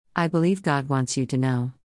I believe God wants you to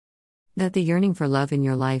know that the yearning for love in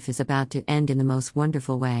your life is about to end in the most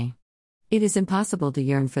wonderful way. It is impossible to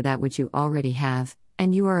yearn for that which you already have,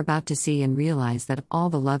 and you are about to see and realize that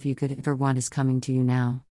all the love you could ever want is coming to you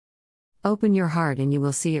now. Open your heart and you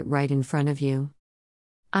will see it right in front of you.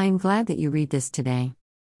 I am glad that you read this today.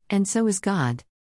 And so is God.